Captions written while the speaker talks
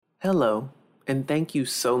Hello, and thank you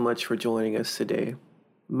so much for joining us today.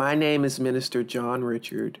 My name is Minister John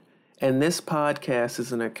Richard, and this podcast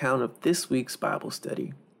is an account of this week's Bible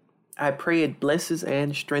study. I pray it blesses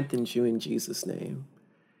and strengthens you in Jesus' name.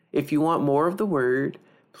 If you want more of the Word,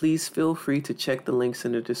 please feel free to check the links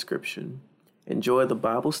in the description. Enjoy the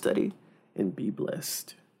Bible study and be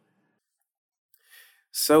blessed.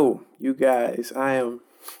 So, you guys, I am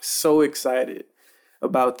so excited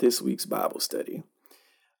about this week's Bible study.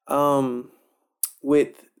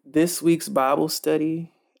 With this week's Bible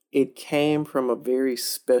study, it came from a very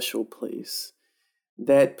special place.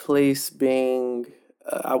 That place being,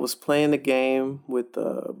 I was playing the game with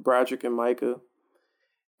Broderick and Micah,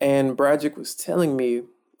 and Broderick was telling me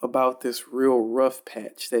about this real rough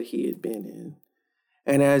patch that he had been in.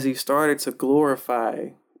 And as he started to glorify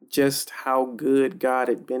just how good God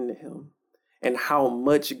had been to him and how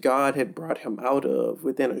much God had brought him out of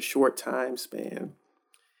within a short time span,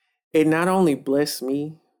 it not only blessed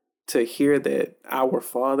me to hear that our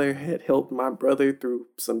Father had helped my brother through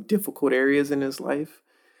some difficult areas in his life,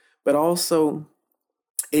 but also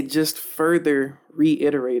it just further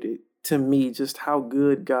reiterated to me just how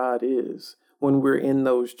good God is when we're in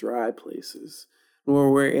those dry places,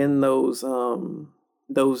 when we're in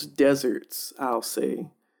those deserts, I'll say,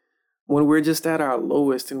 when we're just at our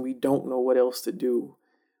lowest and we don't know what else to do.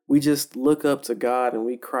 We just look up to God and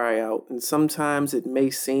we cry out. And sometimes it may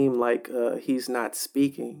seem like he's not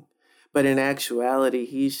speaking, but in actuality,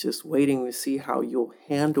 he's just waiting to see how you'll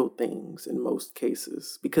handle things in most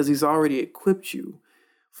cases, because he's already equipped you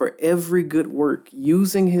for every good work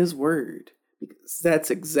using his word, because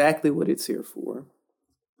that's exactly what it's here for.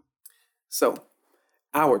 So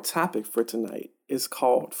our topic for tonight is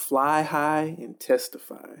called Fly High and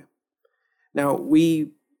Testify. Now,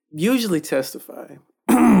 we usually testify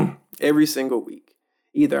every single week.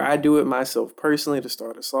 Either I do it myself personally to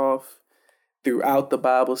start us off, throughout the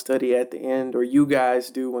Bible study at the end, or you guys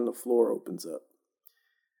do when the floor opens up.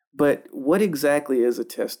 But what exactly is a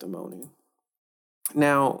testimony?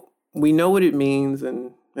 Now, we know what it means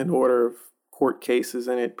in order of court cases,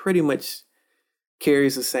 and it pretty much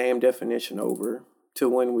carries the same definition over to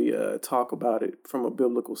when we talk about it from a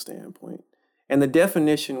biblical standpoint. And the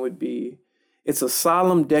definition would be, it's a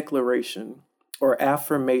solemn declaration or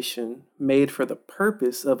affirmation made for the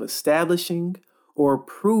purpose of establishing or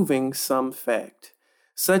proving some fact.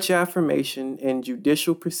 Such affirmation in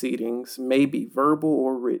judicial proceedings may be verbal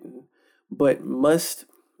or written, but must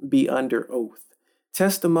be under oath.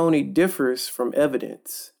 Testimony differs from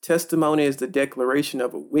evidence. Testimony is the declaration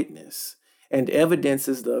of a witness, and evidence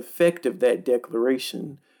is the effect of that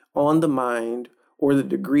declaration on the mind or the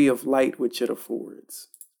degree of light which it affords.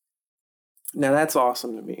 Now that's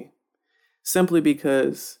awesome to me. Simply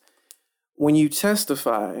because when you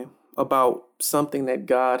testify about something that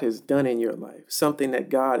God has done in your life, something that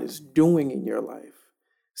God is doing in your life,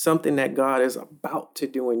 something that God is about to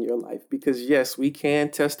do in your life, because yes, we can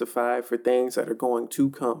testify for things that are going to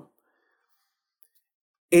come.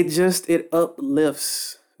 It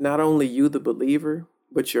uplifts not only you, the believer,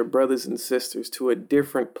 but your brothers and sisters to a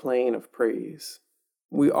different plane of praise.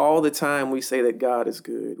 All the time we say that God is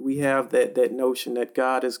good. We have that notion that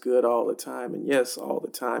God is good all the time. And yes, all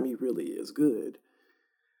the time he really is good.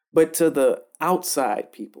 But to the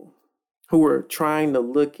outside people who are trying to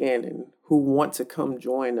look in and who want to come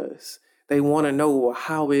join us, they want to know, well,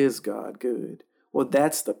 how is God good? Well,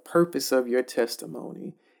 that's the purpose of your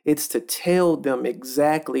testimony. It's to tell them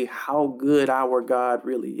exactly how good our God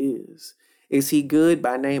really is. Is he good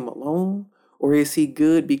by name alone? Or is he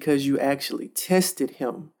good because you actually tested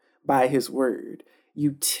him by his word?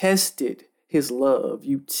 You tested his love.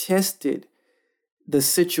 You tested the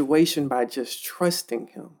situation by just trusting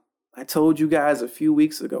him. I told you guys a few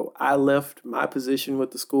weeks ago, I left my position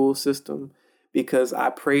with the school system because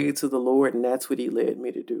I prayed to the Lord and that's what he led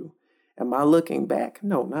me to do. Am I looking back?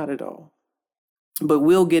 No, not at all. But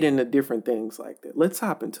we'll get into different things like that. Let's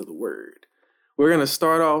hop into the word. We're going to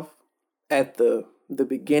start off at the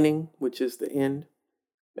beginning, which is the end.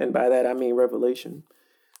 And by that, I mean Revelation.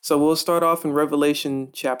 So we'll start off in Revelation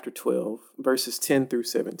chapter 12, verses 10 through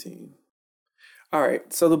 17. All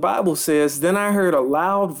right, so the Bible says, "Then I heard a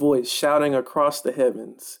loud voice shouting across the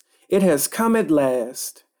heavens, 'It has come at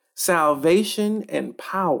last, salvation and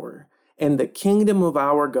power and the kingdom of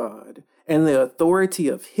our God and the authority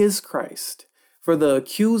of his Christ. For the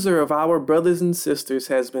accuser of our brothers and sisters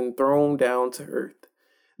has been thrown down to earth,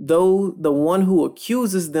 though the one who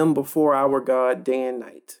accuses them before our God day and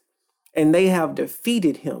night. And they have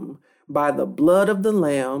defeated him by the blood of the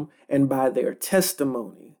Lamb and by their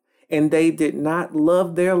testimony. And they did not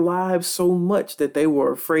love their lives so much that they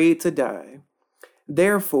were afraid to die.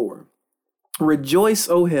 Therefore, rejoice,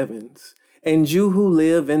 O heavens, and you who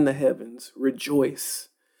live in the heavens, rejoice.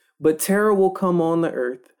 But terror will come on the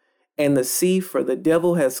earth and the sea, for the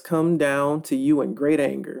devil has come down to you in great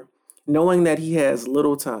anger, knowing that he has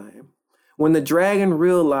little time. When the dragon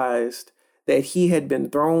realized that he had been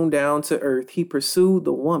thrown down to earth, he pursued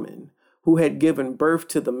the woman who had given birth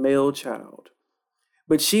to the male child.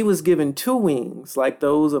 But she was given two wings like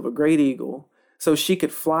those of a great eagle, so she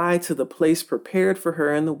could fly to the place prepared for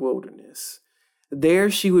her in the wilderness. There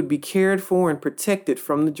she would be cared for and protected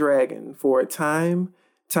from the dragon for a time,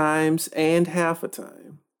 times, and half a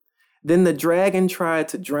time. Then the dragon tried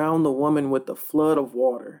to drown the woman with the flood of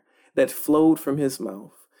water that flowed from his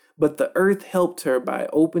mouth. But the earth helped her by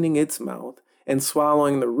opening its mouth and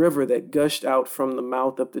swallowing the river that gushed out from the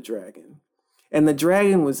mouth of the dragon. And the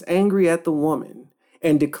dragon was angry at the woman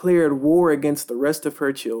and declared war against the rest of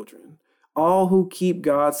her children, all who keep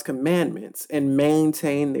God's commandments and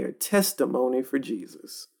maintain their testimony for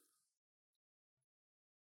Jesus.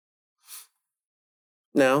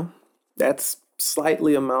 Now, that's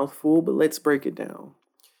slightly a mouthful, but let's break it down.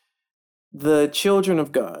 The children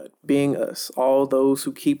of God, being us, all those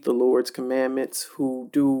who keep the Lord's commandments, who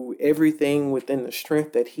do everything within the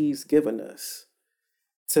strength that He's given us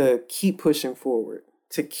to keep pushing forward,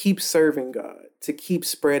 to keep serving God, to keep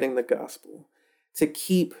spreading the gospel, to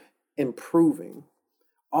keep improving.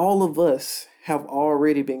 All of us have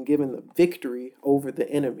already been given the victory over the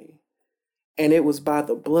enemy. And it was by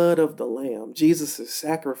the blood of the Lamb, Jesus'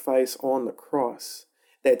 sacrifice on the cross,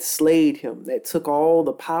 that slayed him, that took all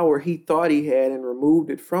the power he thought he had and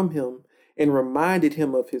removed it from him and reminded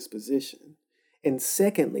him of his position. And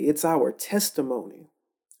secondly, it's our testimony.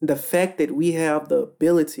 The fact that we have the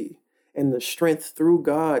ability and the strength through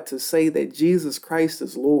God to say that Jesus Christ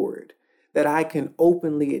is Lord, that I can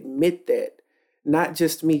openly admit that, not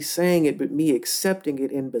just me saying it, but me accepting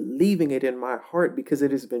it and believing it in my heart, because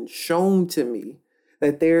it has been shown to me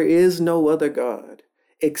that there is no other God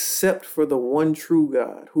except for the one true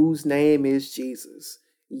God, whose name is Jesus,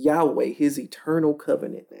 Yahweh, his eternal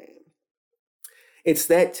covenant name. It's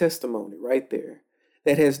that testimony right there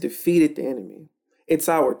that has defeated the enemy. It's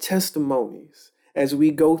our testimonies as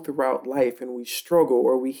we go throughout life and we struggle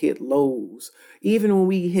or we hit lows, even when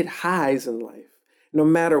we hit highs in life, no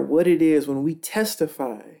matter what it is, when we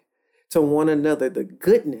testify to one another the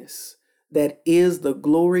goodness that is the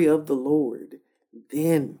glory of the Lord,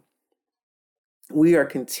 then we are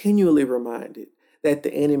continually reminded that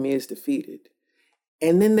the enemy is defeated.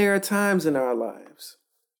 And then there are times in our lives,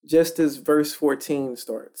 just as verse 14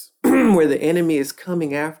 starts, where the enemy is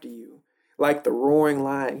coming after you, like the roaring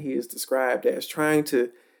lion he is described as, trying to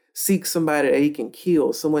seek somebody that he can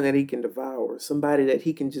kill, someone that he can devour, somebody that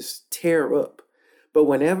he can just tear up. But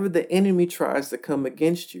whenever the enemy tries to come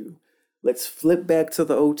against you, let's flip back to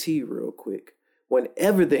the OT real quick.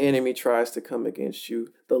 Whenever the enemy tries to come against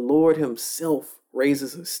you, the Lord himself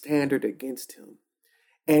raises a standard against him.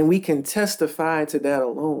 And we can testify to that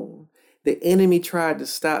alone. The enemy tried to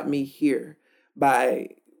stop me here by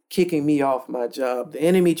kicking me off my job. The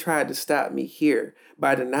enemy tried to stop me here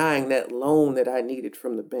by denying that loan that I needed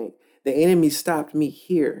from the bank. The enemy stopped me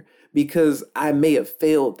here because I may have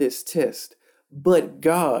failed this test. But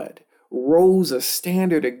God rose a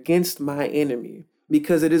standard against my enemy,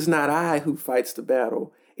 because it is not I who fights the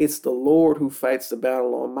battle. It's the Lord who fights the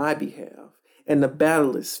battle on my behalf. And the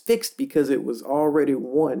battle is fixed because it was already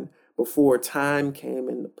won before time came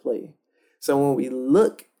into play. So when we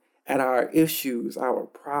look at our issues, our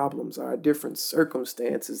problems, our different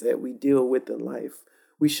circumstances that we deal with in life,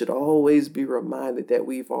 we should always be reminded that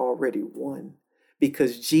we've already won,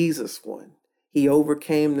 because Jesus won. He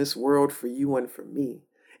overcame this world for you and for me.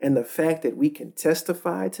 And the fact that we can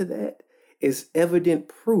testify to that is evident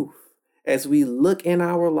proof as we look in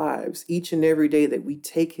our lives each and every day that we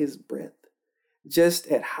take his breath, just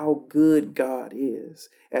at how good God is,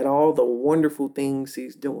 at all the wonderful things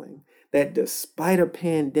he's doing, that despite a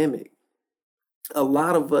pandemic, a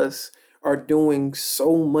lot of us are doing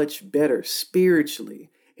so much better spiritually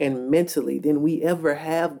and mentally than we ever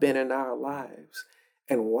have been in our lives.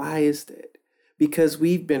 And why is that? Because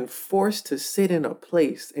we've been forced to sit in a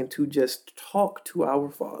place and to just talk to our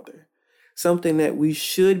Father, something that we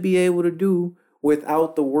should be able to do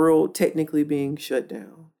without the world technically being shut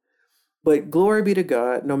down. But glory be to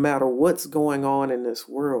God, no matter what's going on in this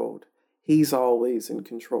world, he's always in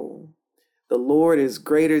control. The Lord is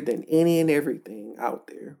greater than any and everything out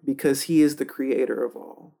there because he is the creator of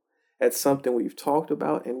all. That's something we've talked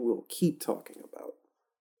about and we'll keep talking about.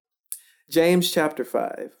 James chapter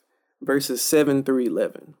 5, verses 7 through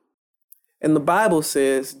 11. And the Bible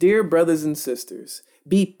says, "Dear brothers and sisters,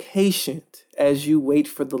 Be patient as you wait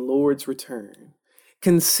for the Lord's return.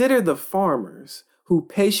 Consider the farmers who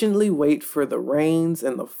patiently wait for the rains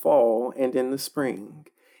in the fall and in the spring.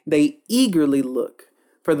 They eagerly look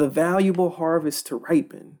for the valuable harvest to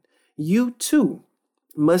ripen. You too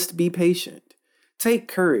must be patient. Take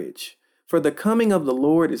courage, for the coming of the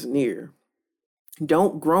Lord is near.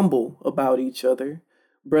 Don't grumble about each other,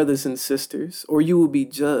 brothers and sisters, or you will be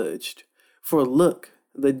judged. For look,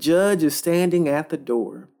 the judge is standing at the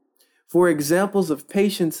door. For examples of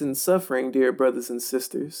patience and suffering, dear brothers and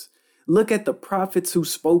sisters, look at the prophets who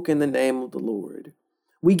spoke in the name of the Lord.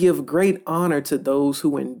 We give great honor to those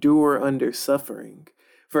who endure under suffering.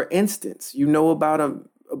 For instance, you know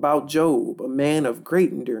about Job, a man of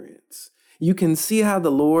great endurance. You can see how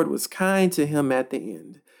the Lord was kind to him at the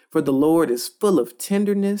end, for the Lord is full of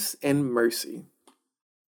tenderness and mercy.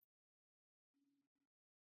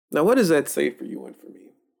 Now, what does that say for you and for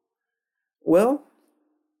me? Well,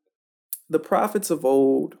 the prophets of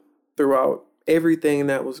old, throughout everything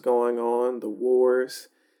that was going on, the wars,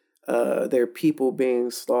 their people being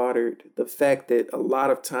slaughtered, the fact that a lot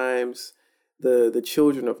of times the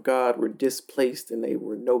children of God were displaced and they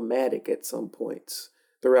were nomadic at some points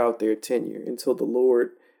throughout their tenure until the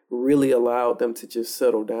Lord really allowed them to just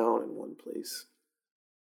settle down in one place.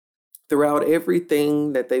 Throughout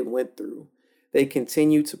everything that they went through, they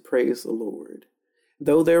continue to praise the Lord.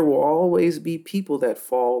 Though there will always be people that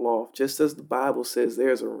fall off, just as the Bible says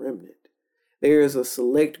there's a remnant. There is a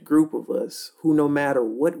select group of us who, no matter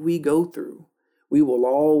what we go through, we will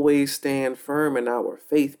always stand firm in our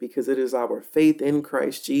faith, because it is our faith in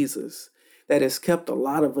Christ Jesus that has kept a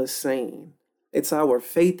lot of us sane. It's our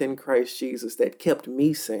faith in Christ Jesus that kept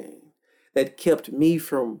me sane, that kept me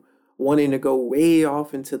from wanting to go way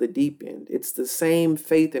off into the deep end. It's the same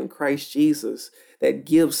faith in Christ Jesus that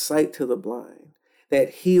gives sight to the blind, that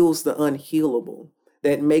heals the unhealable,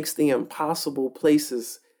 that makes the impossible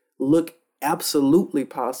places look absolutely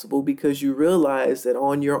possible, because you realize that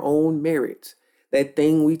on your own merit, that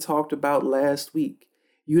thing we talked about last week,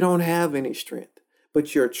 you don't have any strength,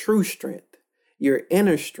 but your true strength, your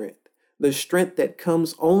inner strength, the strength that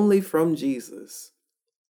comes only from Jesus,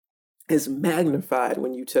 is magnified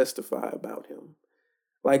when you testify about him.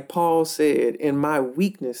 Like Paul said, in my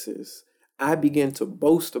weaknesses, I begin to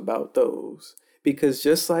boast about those, because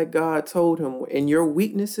just like God told him, in your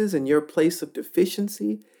weaknesses, in your place of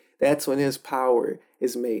deficiency, that's when his power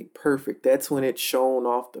is made perfect. That's when it's shown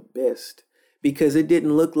off the best, because it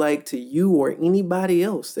didn't look like to you or anybody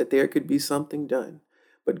else that there could be something done.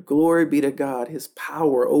 But glory be to God, his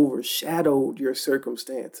power overshadowed your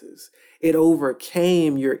circumstances. It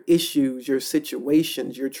overcame your issues, your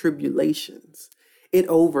situations, your tribulations. It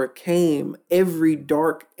overcame every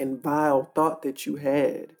dark and vile thought that you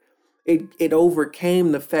had. It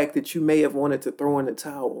overcame the fact that you may have wanted to throw in the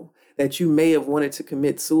towel, that you may have wanted to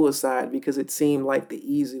commit suicide because it seemed like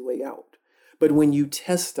the easy way out. But when you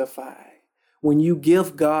testify, when you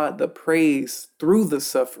give God the praise through the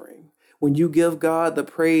suffering, when you give God the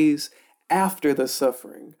praise after the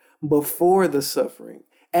suffering, before the suffering,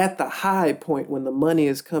 at the high point when the money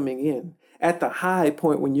is coming in, at the high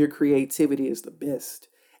point when your creativity is the best,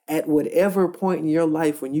 at whatever point in your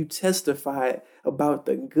life when you testify about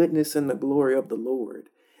the goodness and the glory of the Lord,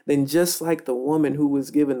 then just like the woman who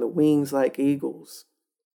was given the wings like eagles,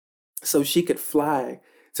 so she could fly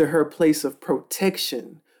to her place of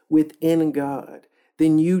protection within God,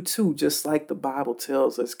 then you too, just like the Bible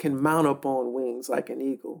tells us, can mount up on wings like an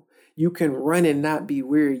eagle. You can run and not be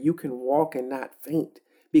weary. You can walk and not faint,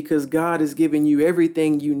 because God has given you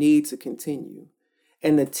everything you need to continue.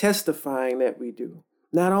 And the testifying that we do,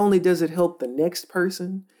 not only does it help the next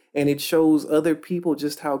person, and it shows other people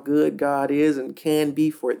just how good God is and can be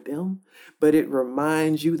for them, but it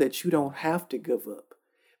reminds you that you don't have to give up,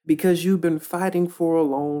 because you've been fighting for a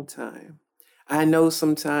long time. I know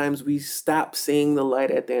sometimes we stop seeing the light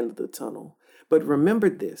at the end of the tunnel, but remember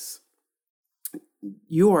this: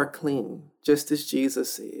 you are clean, just as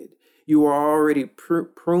Jesus said. You are already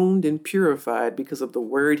pruned and purified because of the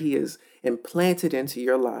word he has implanted into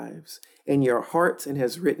your lives, in your hearts, and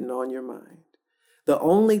has written on your mind. The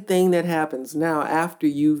only thing that happens now after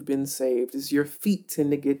you've been saved is your feet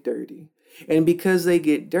tend to get dirty. And because they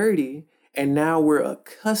get dirty, and now we're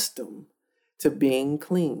accustomed to being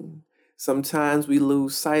clean, sometimes we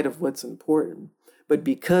lose sight of what's important. But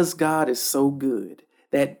because God is so good,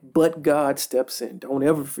 that but God steps in. Don't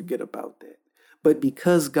ever forget about that. But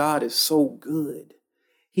because God is so good,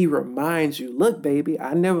 he reminds you, look, baby,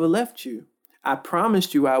 I never left you. I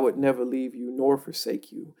promised you I would never leave you nor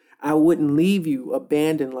forsake you. I wouldn't leave you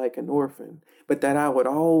abandoned like an orphan, but that I would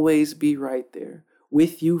always be right there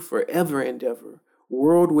with you forever and ever,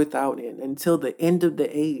 world without end, until the end of the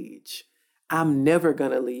age. I'm never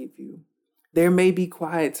going to leave you. There may be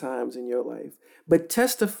quiet times in your life, but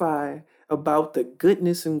testify about the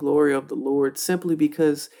goodness and glory of the Lord simply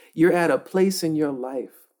because you're at a place in your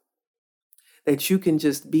life that you can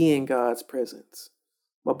just be in God's presence.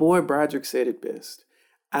 My boy Broderick said it best.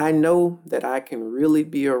 I know that I can really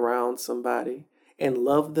be around somebody and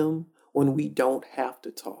love them when we don't have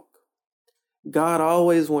to talk. God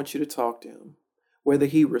always wants you to talk to him, whether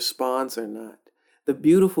he responds or not. The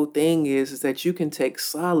beautiful thing is that you can take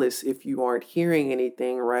solace if you aren't hearing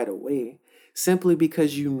anything right away, simply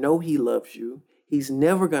because you know he loves you. He's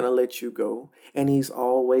never going to let you go, and he's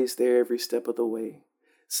always there every step of the way.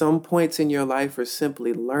 Some points in your life are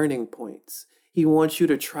simply learning points. He wants you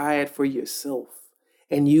to try it for yourself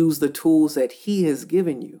and use the tools that he has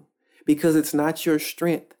given you, because it's not your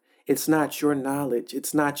strength, it's not your knowledge,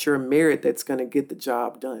 it's not your merit that's going to get the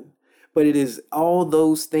job done, but it is all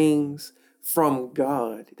those things from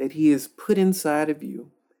God that he has put inside of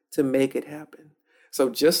you to make it happen. So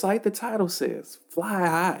just like the title says, fly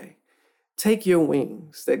high, take your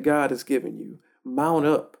wings that God has given you, mount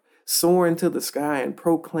up, soar into the sky, and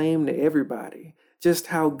proclaim to everybody just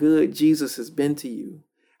how good Jesus has been to you,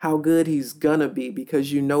 how good he's gonna be,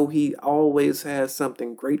 because you know he always has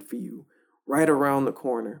something great for you right around the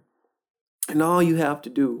corner. And all you have to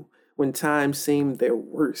do when times seem their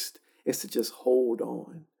worst is to just hold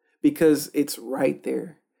on, because it's right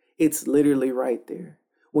there. It's literally right there.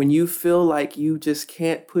 When you feel like you just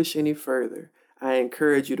can't push any further, I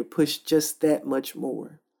encourage you to push just that much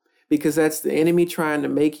more, because that's the enemy trying to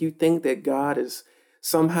make you think that God is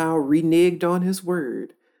somehow reneged on his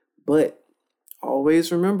word. But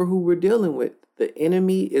always remember who we're dealing with. The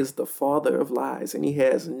enemy is the father of lies, and he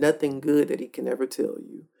has nothing good that he can ever tell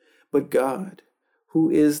you. But God, who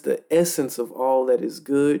is the essence of all that is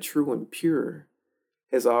good, true, and pure,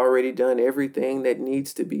 has already done everything that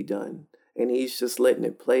needs to be done. And he's just letting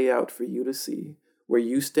it play out for you to see where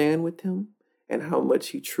you stand with him and how much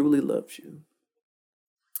he truly loves you.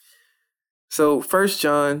 So 1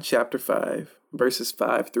 John chapter 5, verses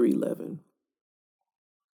 5 through 11.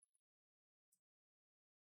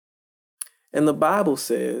 And the Bible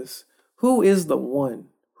says, "Who is the one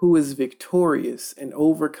who is victorious and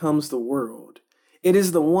overcomes the world? It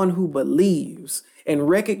is the one who believes and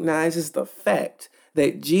recognizes the fact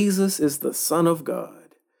that Jesus is the Son of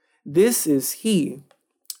God. This is he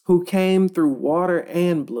who came through water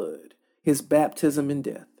and blood, his baptism and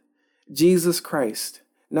death. Jesus Christ,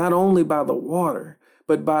 not only by the water,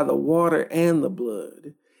 but by the water and the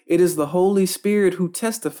blood. It is the Holy Spirit who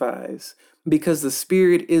testifies, because the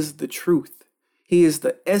Spirit is the truth. He is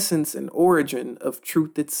the essence and origin of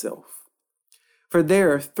truth itself. For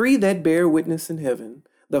there are three that bear witness in heaven,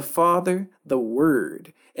 the Father, the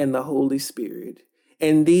Word, and the Holy Spirit.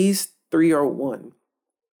 And these three are one.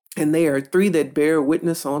 And they are three that bear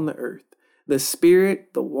witness on the earth, the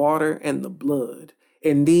Spirit, the water, and the blood.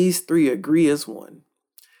 And these three agree as one.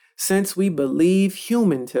 Since we believe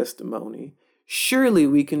human testimony, surely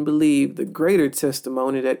we can believe the greater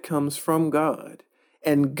testimony that comes from God.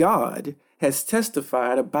 And God has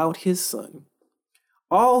testified about his Son.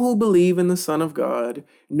 All who believe in the Son of God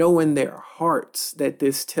know in their hearts that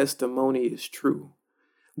this testimony is true.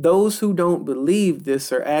 Those who don't believe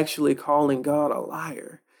this are actually calling God a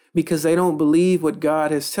liar, because they don't believe what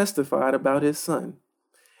God has testified about his Son.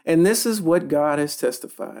 And this is what God has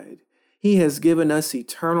testified. He has given us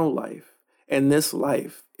eternal life, and this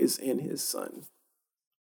life is in his Son.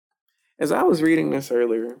 As I was reading this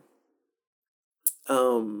earlier,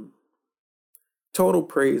 Total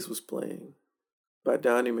Praise was playing by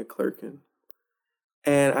Donnie McClurkin.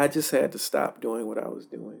 And I just had to stop doing what I was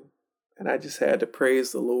doing. And I just had to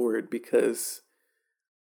praise the Lord, because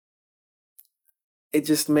it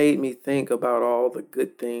just made me think about all the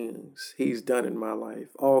good things he's done in my life,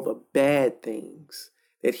 all the bad things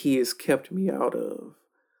that he has kept me out of,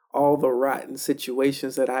 all the rotten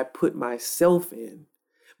situations that I put myself in,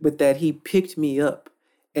 but that he picked me up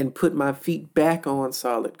and put my feet back on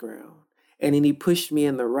solid ground. And then he pushed me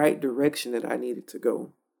in the right direction that I needed to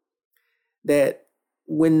go. That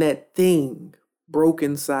when that thing broke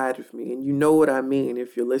inside of me, and you know what I mean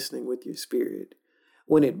if you're listening with your spirit,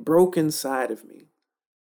 when it broke inside of me,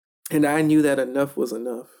 and I knew that enough was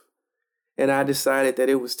enough, and I decided that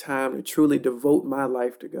it was time to truly devote my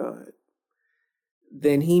life to God,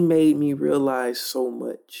 then he made me realize so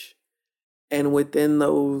much. And within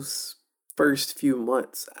those first few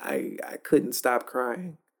months, I couldn't stop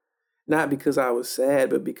crying. Not because I was sad,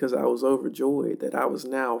 but because I was overjoyed that I was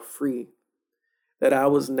now free, that I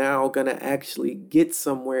was now going to actually get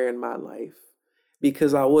somewhere in my life,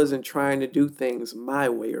 because I wasn't trying to do things my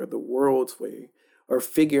way or the world's way or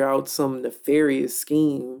figure out some nefarious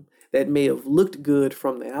scheme that may have looked good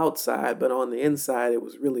from the outside, but on the inside it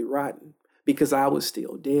was really rotten because I was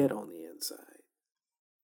still dead on the inside.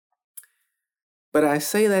 But I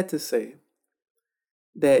say that to say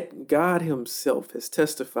that God himself has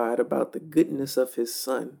testified about the goodness of his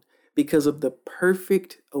son because of the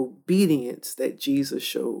perfect obedience that Jesus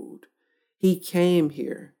showed. He came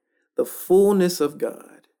here, the fullness of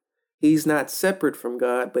God. He's not separate from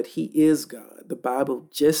God, but he is God. The Bible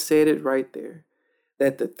just said it right there,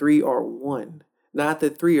 that the three are one, not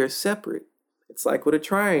that three are separate. It's like with a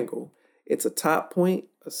triangle. It's a top point,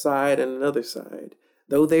 a side, and another side.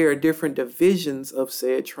 Though they are different divisions of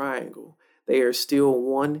said triangle, they are still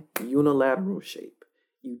one unilateral shape.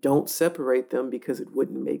 You don't separate them because it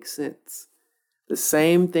wouldn't make sense. The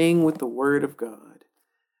same thing with the Word of God.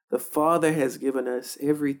 The Father has given us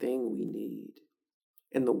everything we need.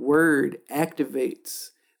 And the Word activates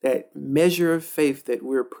that measure of faith that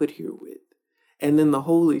we're put here with. And then the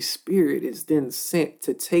Holy Spirit is then sent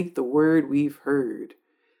to take the Word we've heard,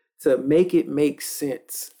 to make it make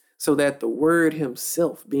sense, so that the Word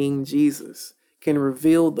himself, being Jesus, can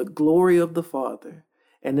reveal the glory of the Father,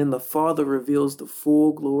 and then the Father reveals the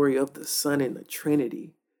full glory of the Son in the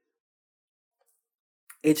Trinity.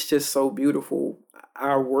 It's just so beautiful.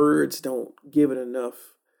 Our words don't give it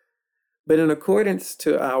enough. But in accordance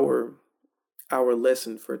to our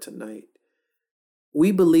lesson for tonight,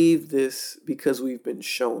 we believe this because we've been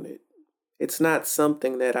shown it. It's not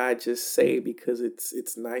something that I just say because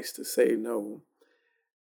it's nice to say. No.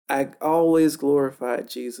 I always glorify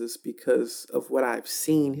Jesus because of what I've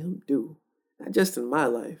seen him do, not just in my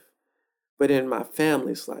life, but in my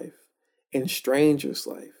family's life, in strangers'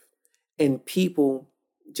 life, in people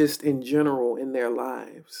just in general in their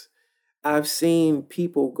lives. I've seen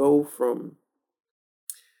people go from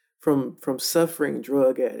suffering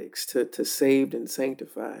drug addicts to saved and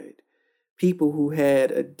sanctified, people who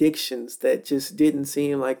had addictions that just didn't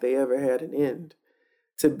seem like they ever had an end,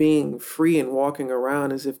 to being free and walking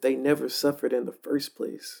around as if they never suffered in the first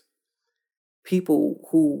place. People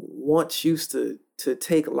who once used to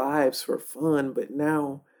take lives for fun, but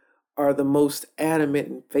now are the most adamant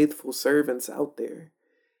and faithful servants out there.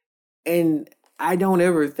 And I don't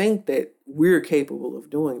ever think that we're capable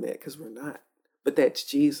of doing that, because we're not. But that's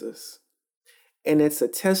Jesus. And it's a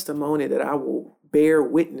testimony that I will bear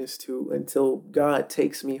witness to until God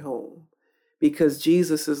takes me home. Because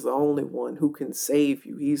Jesus is the only one who can save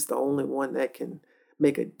you. He's the only one that can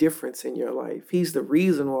make a difference in your life. He's the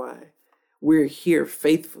reason why we're here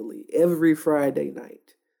faithfully every Friday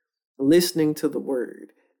night, listening to the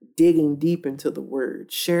Word, digging deep into the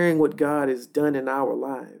Word, sharing what God has done in our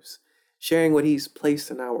lives, sharing what he's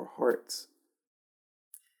placed in our hearts.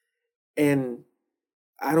 And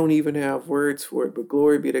I don't even have words for it, but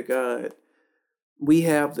glory be to God. We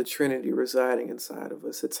have the Trinity residing inside of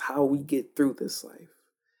us. It's how we get through this life.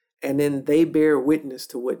 And then they bear witness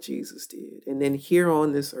to what Jesus did. And then here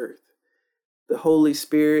on this earth, the Holy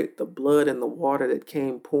Spirit, the blood and the water that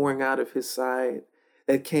came pouring out of his side,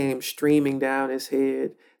 that came streaming down his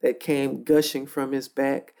head, that came gushing from his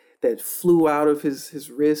back, that flew out of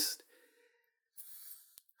his wrist.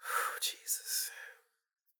 Oh, Jesus.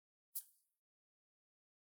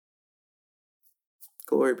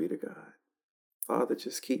 Glory be to God. Father,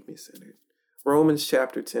 just keep me centered. Romans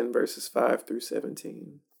chapter 10, verses 5 through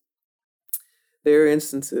 17. There are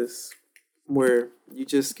instances where you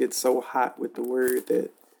just get so hot with the word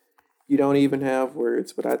that you don't even have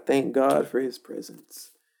words, but I thank God for his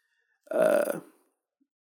presence.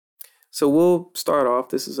 So we'll start off.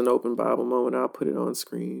 This is an open Bible moment. I'll put it on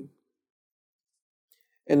screen.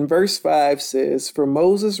 And verse 5 says, "For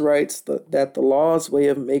Moses writes that the law's way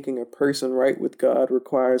of making a person right with God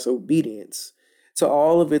requires obedience to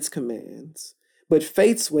all of its commands. But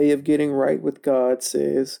faith's way of getting right with God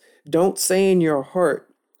says, don't say in your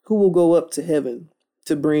heart, who will go up to heaven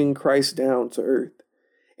to bring Christ down to earth?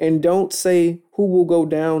 And don't say, who will go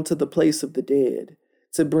down to the place of the dead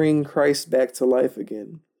to bring Christ back to life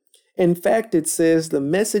again? In fact, it says the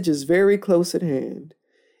message is very close at hand.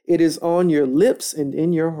 It is on your lips and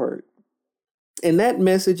in your heart. And that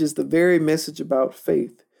message is the very message about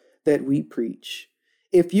faith that we preach.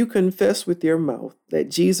 If you confess with your mouth that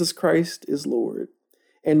Jesus Christ is Lord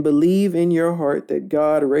and believe in your heart that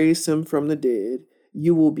God raised him from the dead,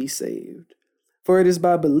 you will be saved. For it is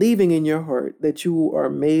by believing in your heart that you are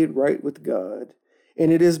made right with God,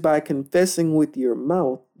 and it is by confessing with your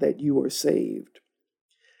mouth that you are saved.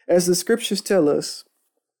 As the scriptures tell us,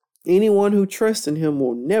 anyone who trusts in him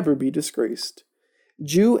will never be disgraced.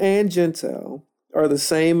 Jew and Gentile are the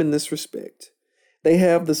same in this respect. They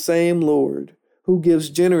have the same Lord, who gives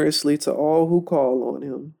generously to all who call on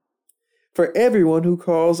him. For everyone who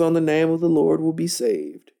calls on the name of the Lord will be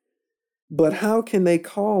saved. But how can they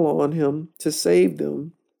call on him to save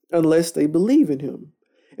them unless they believe in him?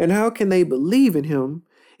 And how can they believe in him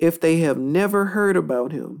if they have never heard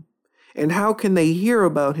about him? And how can they hear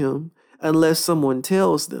about him unless someone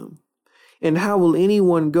tells them? And how will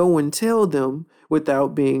anyone go and tell them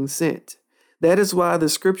without being sent? That is why the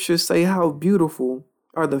scriptures say how beautiful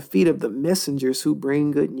are the feet of the messengers who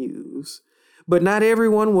bring good news. But not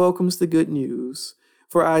everyone welcomes the good news.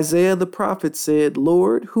 For Isaiah the prophet said,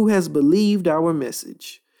 Lord, who has believed our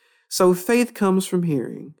message? So faith comes from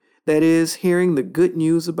hearing, that is, hearing the good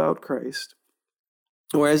news about Christ.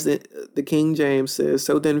 Or as the King James says,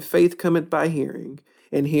 so then faith cometh by hearing,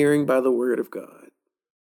 and hearing by the word of God.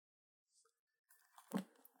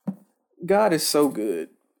 God is so good.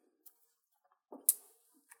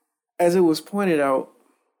 As it was pointed out,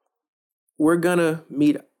 we're going to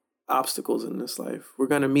meet obstacles in this life. We're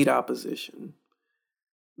going to meet opposition.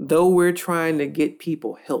 Though we're trying to get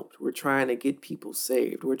people helped, we're trying to get people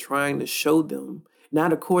saved, we're trying to show them,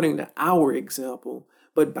 not according to our example,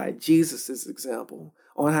 but by Jesus's example,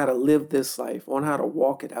 on how to live this life, on how to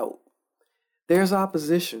walk it out. There's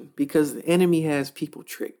opposition because the enemy has people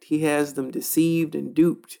tricked. He has them deceived and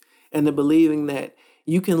duped into believing that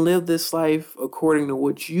you can live this life according to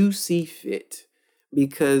what you see fit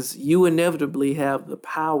because you inevitably have the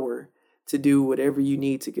power to do whatever you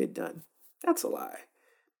need to get done. That's a lie.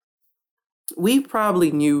 We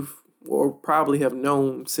probably knew or probably have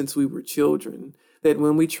known since we were children that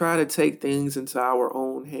when we try to take things into our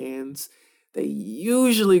own hands, they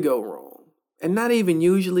usually go wrong. And not even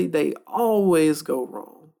usually, they always go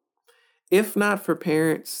wrong. If not for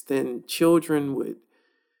parents, then children would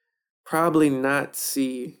probably not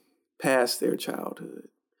see past their childhood.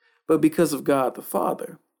 But because of God the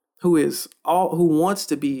Father, who wants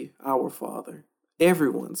to be our Father,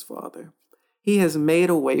 everyone's Father, He has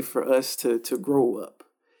made a way for us to grow up.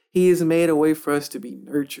 He has made a way for us to be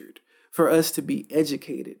nurtured, for us to be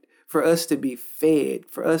educated, for us to be fed,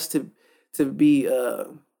 for us to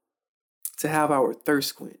have our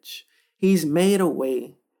thirst quench. He's made a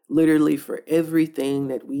way literally for everything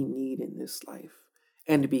that we need in this life.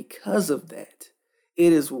 And because of that,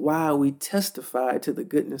 it is why we testify to the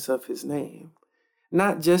goodness of his name.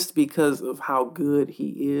 Not just because of how good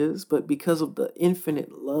he is, but because of the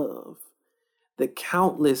infinite love, the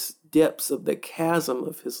countless depths of the chasm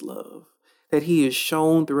of his love that he has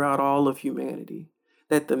shown throughout all of humanity.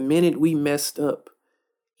 That the minute we messed up,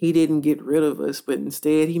 he didn't get rid of us, but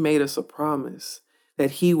instead he made us a promise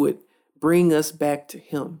that he would bring us back to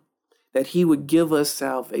him, that he would give us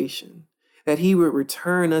salvation, that he would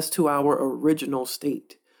return us to our original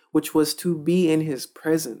state, which was to be in his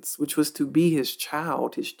presence, which was to be his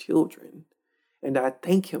child, his children. And I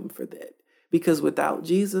thank him for that, because without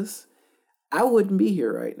Jesus, I wouldn't be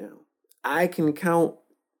here right now. I can count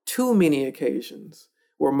too many occasions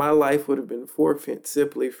where my life would have been forfeit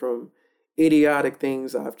simply from idiotic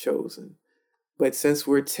things I've chosen. But since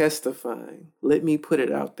we're testifying, let me put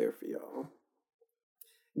it out there for y'all.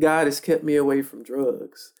 God has kept me away from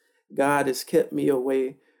drugs. God has kept me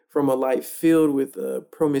away from a life filled with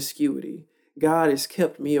promiscuity. God has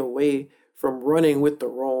kept me away from running with the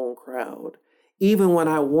wrong crowd. Even when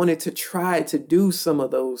I wanted to try to do some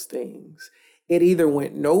of those things, it either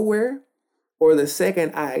went nowhere, or the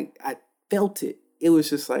second I felt it, it was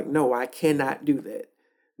just like, no, I cannot do that.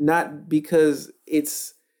 Not because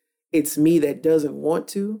it's me that doesn't want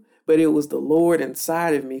to, but it was the Lord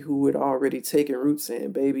inside of me who had already taken root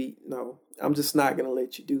saying, baby, no, I'm just not going to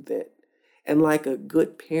let you do that. And like a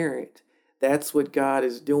good parent, that's what God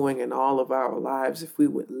is doing in all of our lives. If we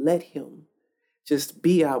would let him just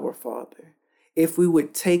be our Father, if we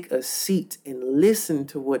would take a seat and listen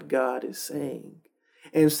to what God is saying,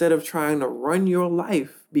 instead of trying to run your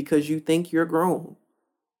life because you think you're grown,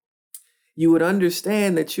 you would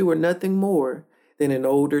understand that you are nothing more than an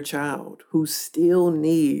older child who still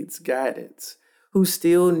needs guidance, who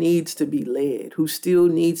still needs to be led, who still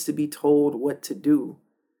needs to be told what to do.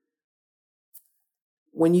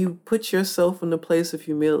 When you put yourself in the place of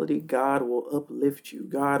humility, God will uplift you.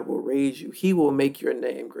 God will raise you. He will make your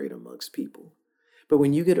name great amongst people. But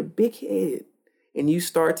when you get a big head and you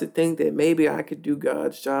start to think that maybe I could do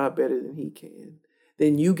God's job better than he can,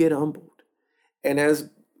 then you get humbled. And as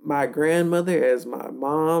my grandmother, as my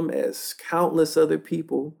mom, as countless other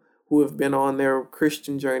people who have been on their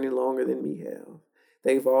Christian journey longer than me have,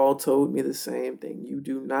 they've all told me the same thing. You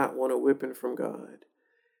do not want a whipping from God.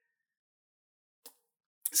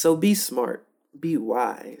 So be smart, be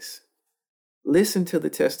wise. Listen to the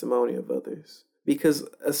testimony of others. Because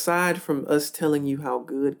aside from us telling you how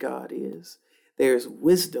good God is, there's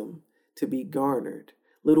wisdom to be garnered,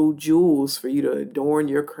 little jewels for you to adorn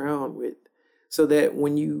your crown with, so that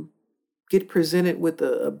when you get presented with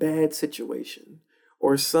a bad situation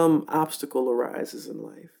or some obstacle arises in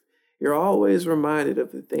life, you're always reminded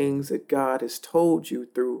of the things that God has told you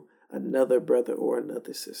through another brother or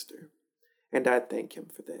another sister. And I thank him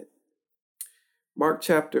for that. Mark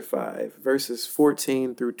chapter 5, verses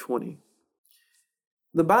 14 through 20.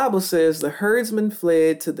 The Bible says the herdsmen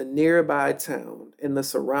fled to the nearby town and the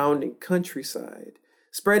surrounding countryside,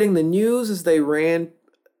 spreading the news as they ran.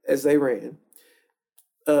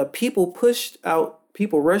 People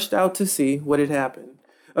rushed out to see what had happened.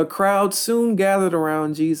 A crowd soon gathered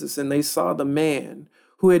around Jesus, and they saw the man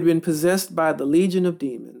who had been possessed by the legion of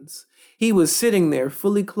demons. He was sitting there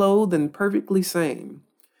fully clothed and perfectly sane,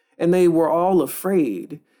 and they were all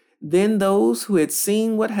afraid. Then those who had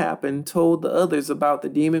seen what happened told the others about the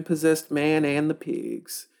demon-possessed man and the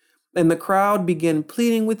pigs, and the crowd began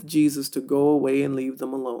pleading with Jesus to go away and leave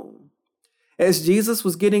them alone. As Jesus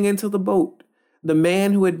was getting into the boat, the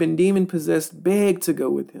man who had been demon-possessed begged to go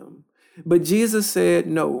with him. But Jesus said,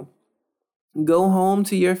 "No, go home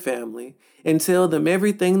to your family and tell them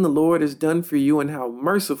everything the Lord has done for you and how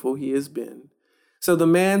merciful he has been." So the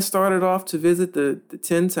man started off to visit the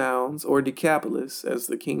 10 towns, or Decapolis, as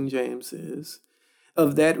the King James says,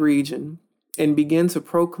 of that region, and began to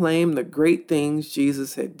proclaim the great things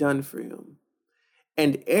Jesus had done for him.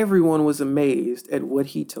 And everyone was amazed at what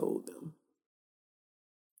he told them.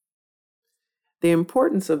 The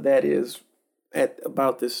importance of that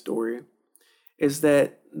about this story is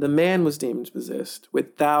that the man was demon possessed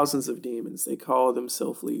with thousands of demons. They call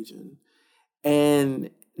themselves Legion. And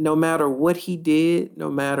no matter what he did, no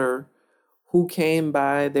matter who came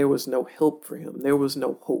by, there was no help for him. There was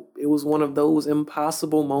no hope. It was one of those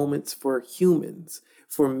impossible moments for humans,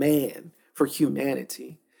 for man, for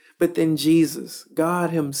humanity. But then Jesus, God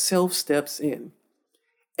himself, steps in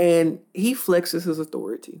and he flexes his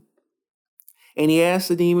authority. And he asks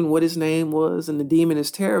the demon what his name was, and the demon is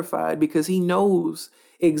terrified because he knows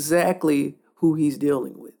exactly who he's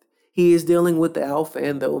dealing with. He is dealing with the Alpha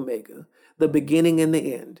and the Omega, the beginning and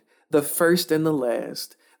the end, the first and the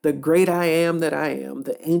last, the great I am that I am,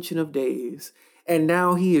 the Ancient of Days. And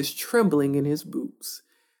now he is trembling in his boots.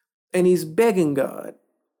 And he's begging God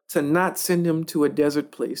to not send him to a desert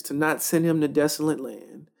place, to not send him to desolate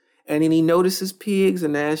land. And then he notices pigs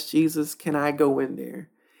and asks Jesus, "Can I go in there?"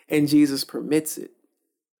 And Jesus permits it.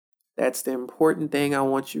 That's the important thing I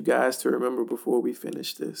want you guys to remember before we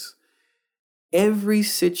finish this. Every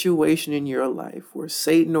situation in your life where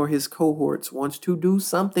Satan or his cohorts wants to do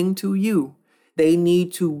something to you, they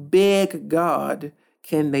need to beg God,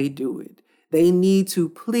 can they do it? They need to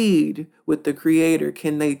plead with the Creator,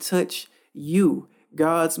 can they touch you,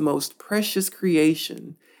 God's most precious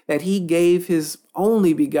creation that he gave his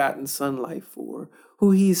only begotten Son life for,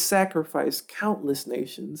 who he's sacrificed countless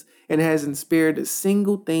nations and hasn't spared a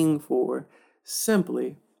single thing for,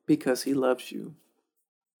 simply because he loves you.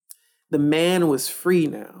 The man was free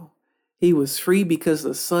now. He was free because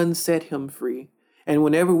the Son set him free. And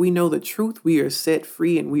whenever we know the truth, we are set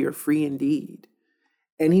free, and we are free indeed.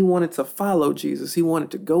 And he wanted to follow Jesus. He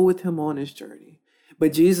wanted to go with him on his journey.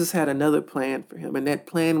 But Jesus had another plan for him, and that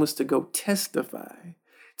plan was to go testify,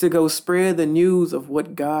 to go spread the news of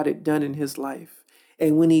what God had done in his life.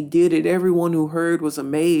 And when he did it, everyone who heard was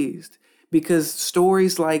amazed, because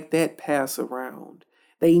stories like that pass around.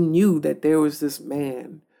 They knew that there was this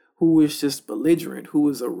man who was just belligerent, who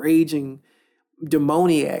was a raging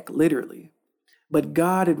demoniac, literally. But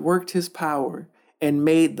God had worked his power and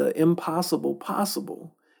made the impossible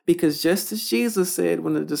possible. Because just as Jesus said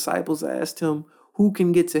when the disciples asked him, who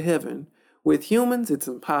can get to heaven? With humans, it's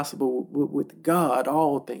impossible. With God,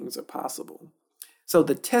 all things are possible. So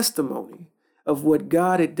the testimony of what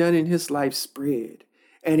God had done in his life spread.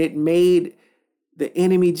 And it made the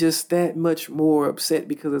enemy just that much more upset,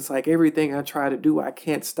 because it's like everything I try to do, I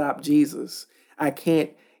can't stop Jesus. I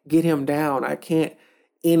can't get him down. I can't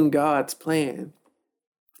end God's plan.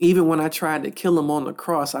 Even when I tried to kill him on the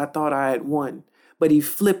cross, I thought I had won. But he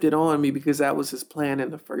flipped it on me because that was his plan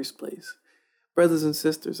in the first place. Brothers and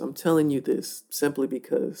sisters, I'm telling you this simply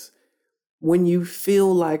because when you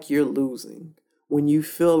feel like you're losing, when you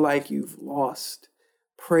feel like you've lost,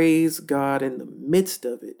 praise God in the midst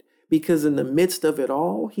of it. Because in the midst of it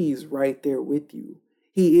all, he's right there with you.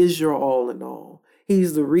 He is your all in all.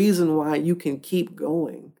 He's the reason why you can keep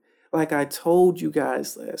going. Like I told you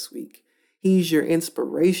guys last week, he's your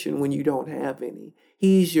inspiration when you don't have any.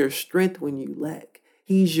 He's your strength when you lack.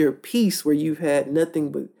 He's your peace where you've had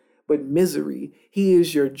nothing but but misery. He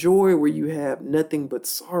is your joy where you have nothing but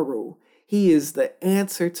sorrow. He is the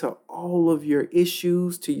answer to all of your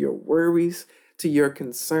issues, to your worries, to your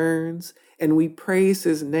concerns. And we praise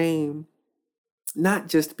his name, not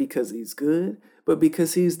just because he's good, but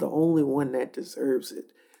because he's the only one that deserves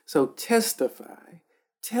it. So testify.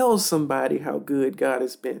 Tell somebody how good God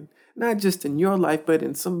has been, not just in your life, but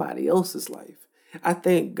in somebody else's life. I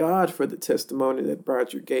thank God for the testimony that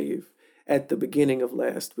Roger gave at the beginning of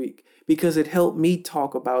last week because it helped me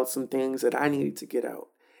talk about some things that I needed to get out.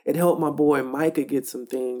 It helped my boy Micah get some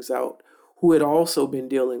things out who had also been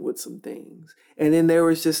dealing with some things. And then there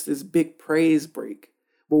was just this big praise break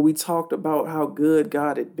where we talked about how good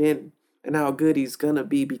God had been and how good he's going to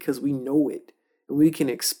be because we know it and we can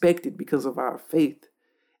expect it because of our faith.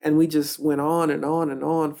 And we just went on and on and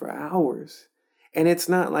on for hours. And it's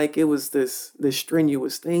not like it was this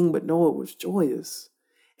strenuous thing, but no, it was joyous.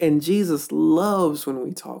 And Jesus loves when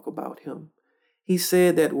we talk about him. He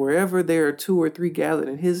said that wherever there are 2 or 3 gathered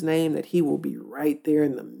in his name, that he will be right there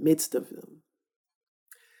in the midst of them.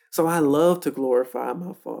 So I love to glorify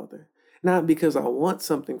my Father, not because I want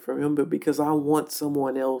something from him, but because I want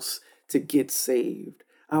someone else to get saved.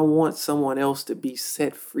 I want someone else to be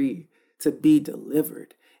set free, to be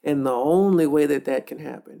delivered. And the only way that that can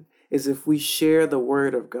happen is if we share the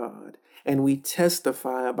word of God and we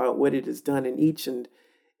testify about what it has done in each and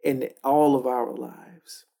in all of our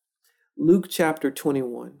lives. Luke chapter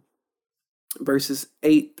 21, verses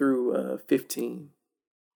 8 through 15.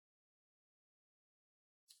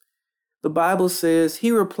 The Bible says, he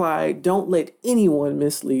replied, "Don't let anyone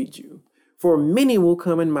mislead you, for many will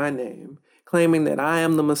come in my name, claiming that I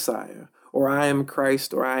am the Messiah, or I am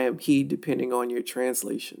Christ, or I am he, depending on your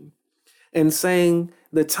translation, and saying,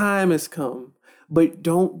 the time has come, but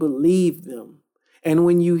don't believe them. And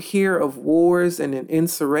when you hear of wars and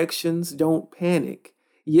insurrections, don't panic.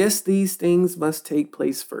 Yes, these things must take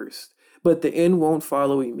place first, but the end won't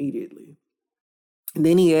follow immediately." And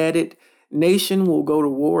then he added, "Nation will go to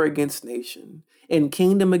war against nation, and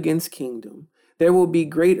kingdom against kingdom. There will be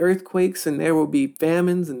great earthquakes, and there will be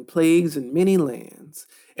famines and plagues in many lands,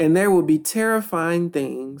 and there will be terrifying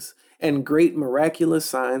things and great miraculous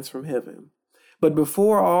signs from heaven. But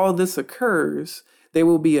before all this occurs, there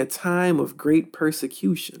will be a time of great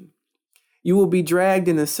persecution. You will be dragged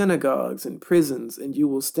into synagogues and prisons, and you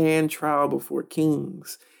will stand trial before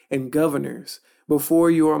kings and governors before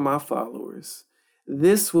you are my followers.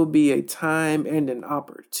 This will be a time and an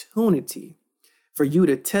opportunity for you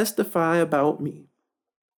to testify about me.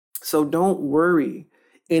 So don't worry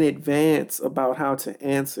in advance about how to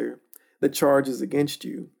answer the charges against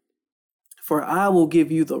you. For I will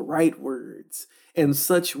give you the right words and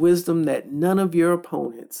such wisdom that none of your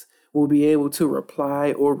opponents will be able to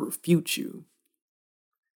reply or refute you."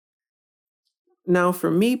 Now, for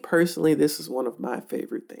me personally, this is one of my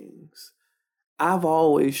favorite things. I've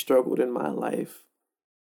always struggled in my life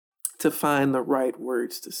to find the right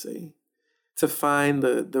words to say, to find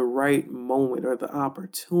the right moment or the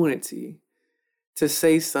opportunity to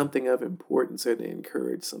say something of importance or to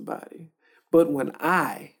encourage somebody. But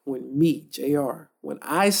when me, JR, when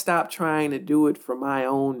I stop trying to do it for my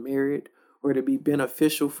own merit or to be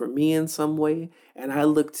beneficial for me in some way, and I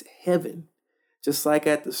look to heaven, just like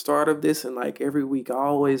at the start of this and like every week, I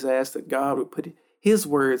always ask that God would put his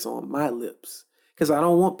words on my lips because I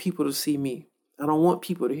don't want people to see me. I don't want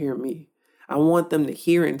people to hear me. I want them to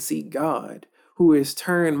hear and see God, who has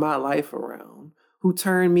turned my life around, who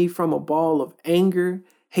turned me from a ball of anger,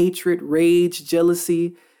 hatred, rage,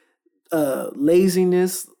 jealousy,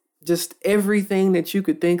 laziness, just everything that you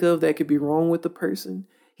could think of that could be wrong with the person.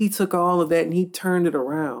 He took all of that and he turned it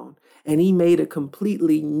around and he made a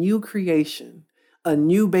completely new creation, a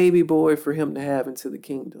new baby boy for him to have into the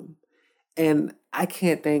kingdom. And I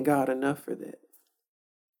can't thank God enough for that.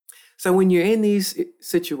 So when you're in these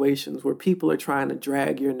situations where people are trying to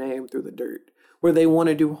drag your name through the dirt, where they want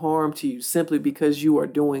to do harm to you simply because you are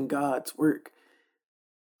doing God's work,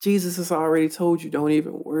 Jesus has already told you, don't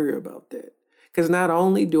even worry about that. Because not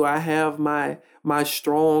only do I have my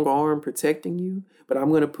strong arm protecting you, but I'm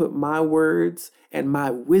going to put my words and my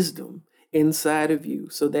wisdom inside of you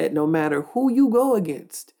so that no matter who you go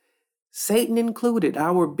against, Satan included,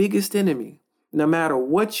 our biggest enemy, no matter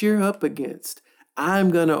what you're up against, I'm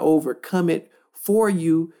going to overcome it for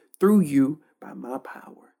you, through you, by my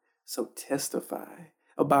power. So testify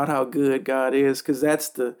about how good God is, because that's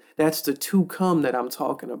the to come that I'm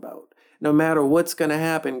talking about. No matter what's going to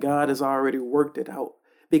happen, God has already worked it out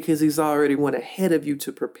because he's already went ahead of you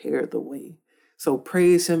to prepare the way. So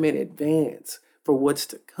praise him in advance for what's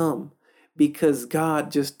to come because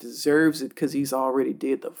God just deserves it because he's already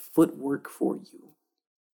did the footwork for you.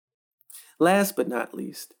 Last but not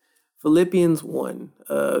least, Philippians 1,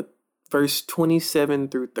 verse 27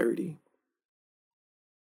 through 30.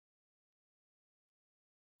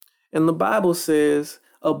 And the Bible says,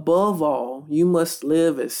 above all, you must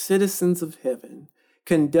live as citizens of heaven,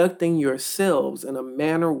 conducting yourselves in a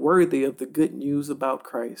manner worthy of the good news about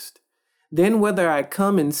Christ. Then whether I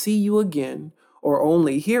come and see you again or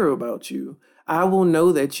only hear about you, I will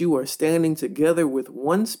know that you are standing together with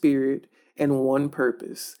one spirit and one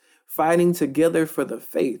purpose, fighting together for the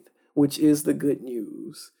faith, which is the good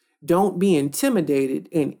news. Don't be intimidated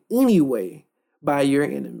in any way by your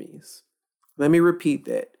enemies. Let me repeat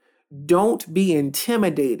that. Don't be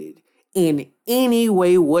intimidated in any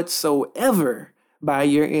way whatsoever by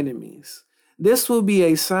your enemies. This will be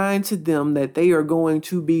a sign to them that they are going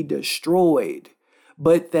to be destroyed,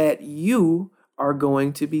 but that you are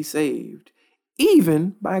going to be saved,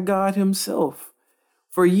 even by God himself.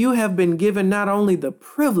 For you have been given not only the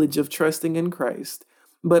privilege of trusting in Christ,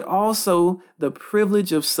 but also the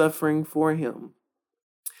privilege of suffering for him.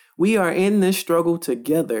 We are in this struggle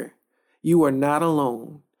together. You are not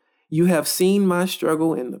alone. You have seen my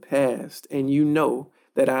struggle in the past, and you know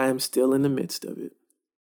that I am still in the midst of it.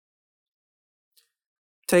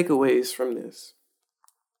 Takeaways from this.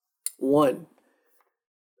 1.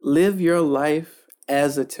 Live your life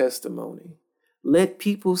as a testimony. Let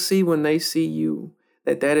people see when they see you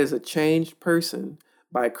that is a changed person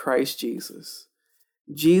by Christ Jesus.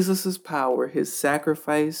 Jesus' power, his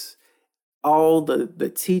sacrifice, all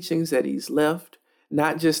the teachings that he's left,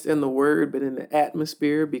 not just in the word, but in the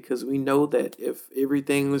atmosphere, because we know that if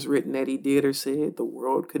everything was written that he did or said, the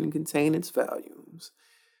world couldn't contain its volumes.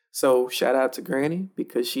 So shout out to Granny,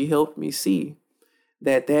 because she helped me see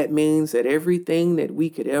that means that everything that we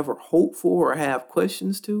could ever hope for or have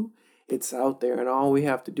questions to, it's out there. And all we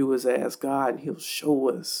have to do is ask God, and he'll show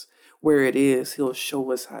us where it is. He'll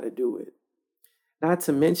show us how to do it. Not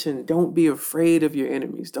to mention, don't be afraid of your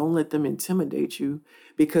enemies. Don't let them intimidate you,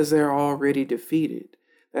 because they're already defeated.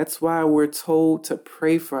 That's why we're told to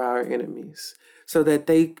pray for our enemies, so that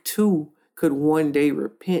they too could one day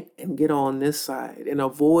repent and get on this side and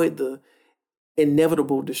avoid the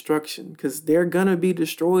inevitable destruction, because they're going to be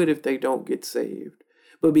destroyed if they don't get saved.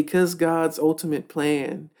 But because God's ultimate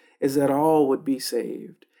plan is that all would be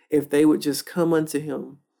saved, if they would just come unto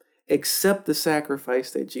him, accept the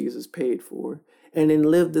sacrifice that Jesus paid for, and then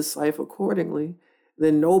live this life accordingly,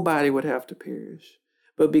 then nobody would have to perish.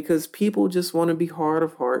 But because people just want to be hard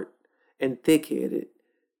of heart and thick-headed,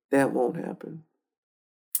 that won't happen.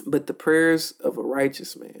 But the prayers of a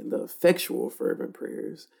righteous man, the effectual fervent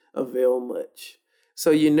prayers, avail much.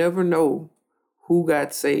 So you never know who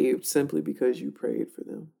got saved simply because you prayed for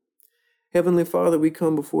them. Heavenly Father, we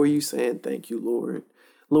come before you saying thank you, Lord.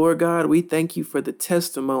 Lord God, we thank you for the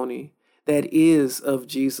testimony that is of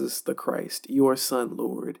Jesus the Christ, your Son,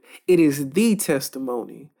 Lord. It is the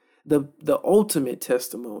testimony, the ultimate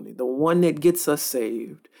testimony, the one that gets us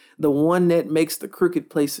saved, the one that makes the crooked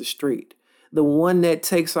places straight, the one that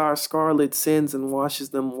takes our scarlet sins and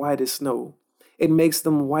washes them white as snow. It makes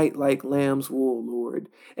them white like lamb's wool, Lord.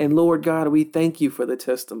 And Lord God, we thank you for the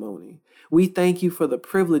testimony. We thank you for the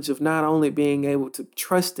privilege of not only being able to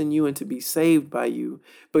trust in you and to be saved by you,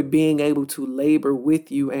 but being able to labor with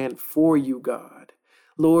you and for you, God.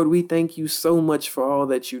 Lord, we thank you so much for all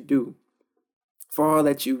that you do, for all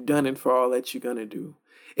that you've done, and for all that you're going to do.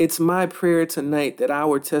 It's my prayer tonight that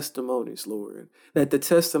our testimonies, Lord, that the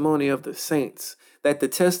testimony of the saints, that the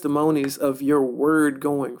testimonies of your word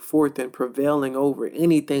going forth and prevailing over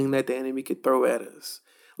anything that the enemy could throw at us.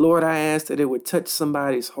 Lord, I ask that it would touch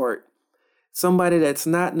somebody's heart. Somebody that's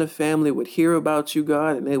not in the family would hear about you,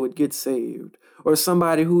 God, and they would get saved. Or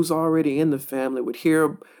somebody who's already in the family would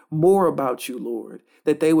hear more about you, Lord,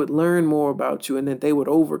 that they would learn more about you, and that they would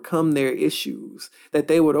overcome their issues, that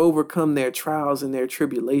they would overcome their trials and their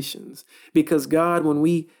tribulations. Because God, when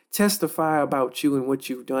we testify about you and what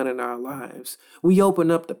you've done in our lives, we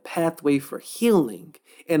open up the pathway for healing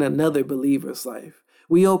in another believer's life.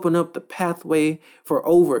 We open up the pathway for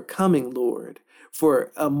overcoming, Lord,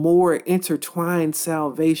 for a more intertwined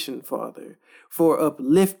salvation, Father, for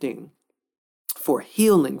uplifting, for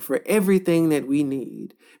healing, for everything that we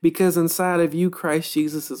need. Because inside of you, Christ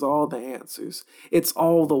Jesus, is all the answers. It's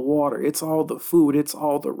all the water. It's all the food. It's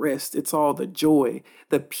all the rest. It's all the joy,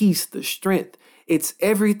 the peace, the strength. It's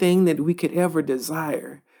everything that we could ever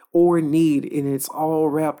desire or need, and it's all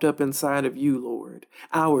wrapped up inside of you, Lord.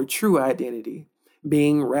 Our true identity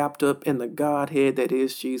being wrapped up in the Godhead that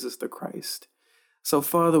is Jesus the Christ. So,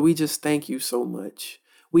 Father, we just thank you so much.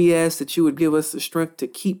 We ask that you would give us the strength to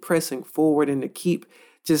keep pressing forward and to keep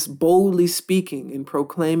just boldly speaking and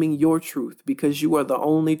proclaiming your truth because you are the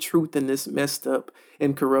only truth in this messed up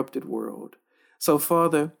and corrupted world. So,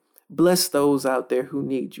 Father, bless those out there who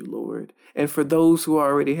need you, Lord. And for those who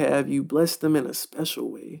already have you, bless them in a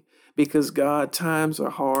special way. Because, God, times are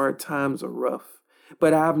hard, times are rough.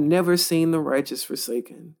 But I've never seen the righteous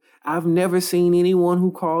forsaken. I've never seen anyone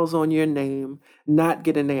who calls on your name not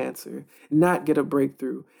get an answer, not get a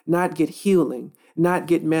breakthrough, not get healing, not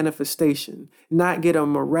get manifestation, not get a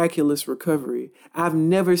miraculous recovery. I've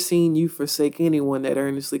never seen you forsake anyone that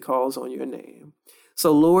earnestly calls on your name.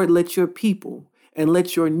 So, Lord, let your people and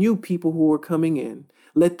let your new people who are coming in,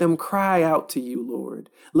 let them cry out to you, Lord.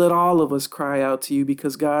 Let all of us cry out to you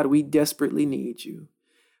because, God, we desperately need you.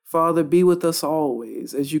 Father, be with us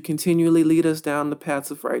always as you continually lead us down the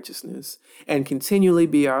paths of righteousness and continually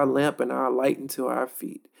be our lamp and our light unto our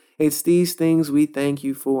feet. It's these things we thank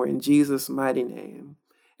you for in Jesus' mighty name.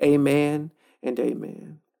 Amen and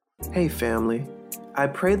amen. Hey, family. I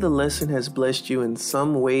pray the lesson has blessed you in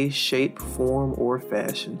some way, shape, form, or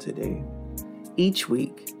fashion today. Each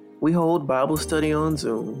week, we hold Bible study on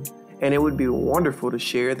Zoom, and it would be wonderful to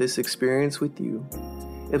share this experience with you.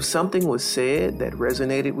 If something was said that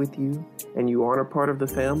resonated with you and you aren't a part of the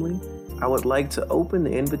family, I would like to open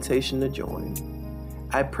the invitation to join.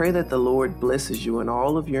 I pray that the Lord blesses you in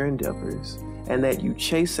all of your endeavors and that you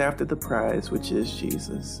chase after the prize, which is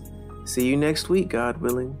Jesus. See you next week, God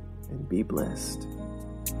willing, and be blessed.